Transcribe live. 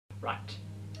Right.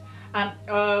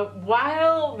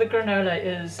 While the granola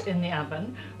is in the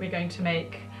oven, we're going to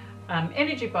make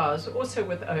energy bars also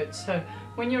with oats. So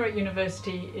when you're at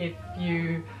university, if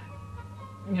you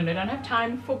don't have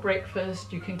time for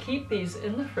breakfast, you can keep these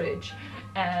in the fridge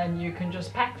and you can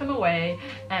just pack them away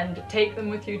and take them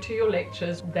with you to your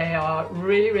lectures. They are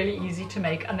really, really easy to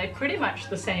make, and they're pretty much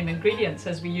the same ingredients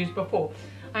as we used before.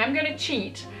 I am going to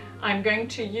cheat. I'm going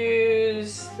to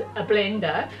use a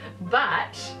blender,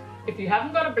 but if you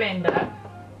haven't got a blender,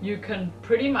 you can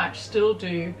pretty much still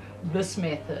do this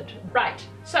method. Right,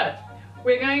 so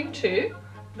we're going to,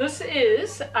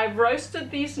 I've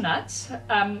roasted these nuts,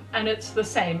 and it's the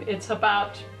same. It's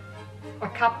about a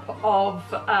cup of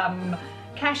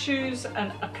cashews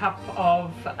and a cup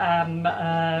of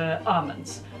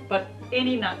almonds, but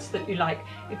any nuts that you like.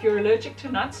 If you're allergic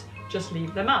to nuts, just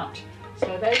leave them out.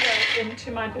 So they go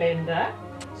into my blender.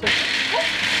 So,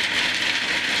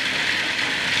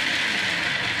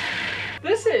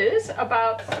 this is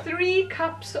about 3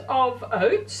 cups of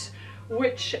oats,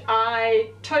 which I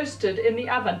toasted in the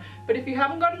oven. But if you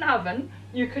haven't got an oven,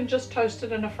 you can just toast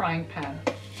it in a frying pan.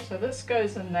 So this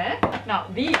goes in there. Now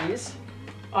these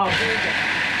are vegan.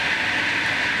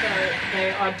 So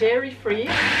they are dairy free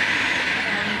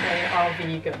and they are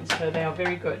vegan, so they are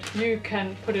very good. You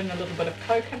can put in a little bit of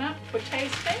coconut for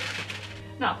tasting.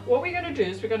 Now what we're going to do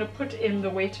is we're going to put in the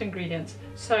wet ingredients.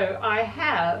 So I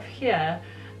have here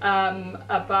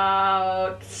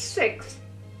about 6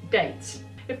 dates.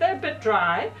 If they're a bit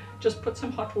dry, just put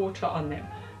some hot water on them.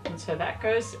 And so that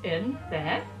goes in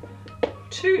there.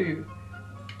 2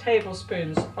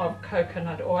 tablespoons of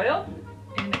coconut oil.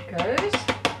 In it goes.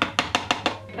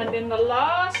 And then the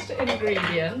last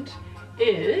ingredient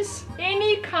is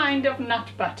any kind of nut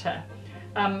butter.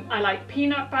 I like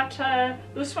peanut butter.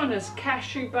 This one is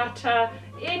cashew butter.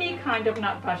 Any kind of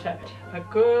nut butter. A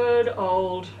good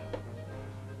old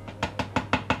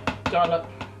dollop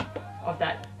of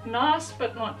that. Last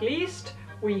but not least,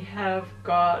 we have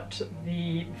got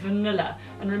the vanilla.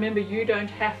 And remember, you don't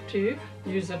have to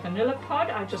use a vanilla pod.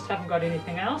 I just haven't got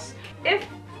anything else. If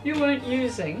you weren't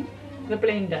using the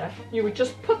blender, you would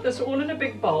just put this all in a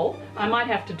big bowl. I might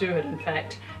have to do it, in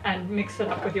fact, and mix it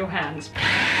up with your hands.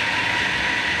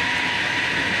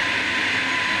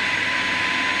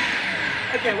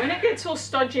 Okay, when it gets all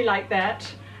stodgy like that,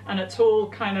 and it's all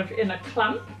kind of in a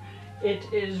clump, it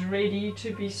is ready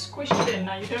to be squished in.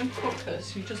 Now you don't cook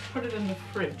this, you just put it in the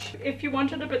fridge. If you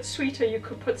want it a bit sweeter, you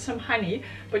could put some honey,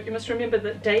 but you must remember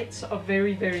that dates are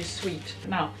very, very sweet.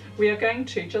 Now we are going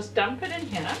to just dump it in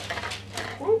here.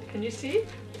 Oh, can you see?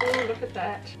 Oh, look at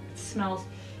that. It smells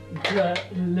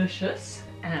delicious.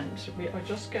 And we are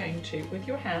just going to, with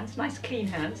your hands, nice clean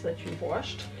hands that you've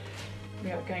washed, we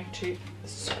are going to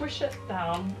squish it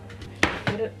down,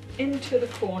 get it into the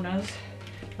corners.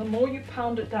 The more you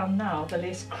pound it down now, the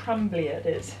less crumbly it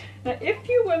is. Now, if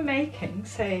you were making,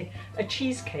 say, a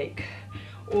cheesecake,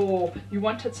 or you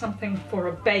wanted something for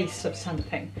a base of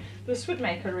something, this would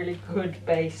make a really good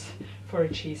base for a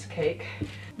cheesecake.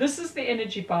 This is the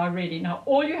energy bar ready. Now,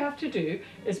 all you have to do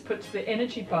is put the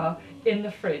energy bar in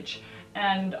the fridge,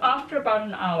 and after about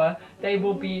an hour, they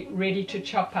will be ready to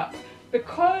chop up.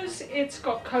 Because it's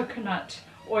got coconut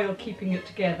oil keeping it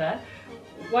together,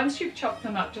 once you've chopped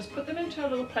them up, just put them into a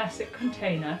little plastic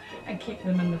container and keep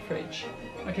them in the fridge.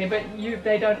 Okay, but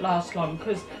they don't last long,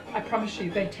 because I promise you,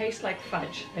 they taste like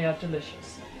fudge. They are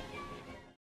delicious.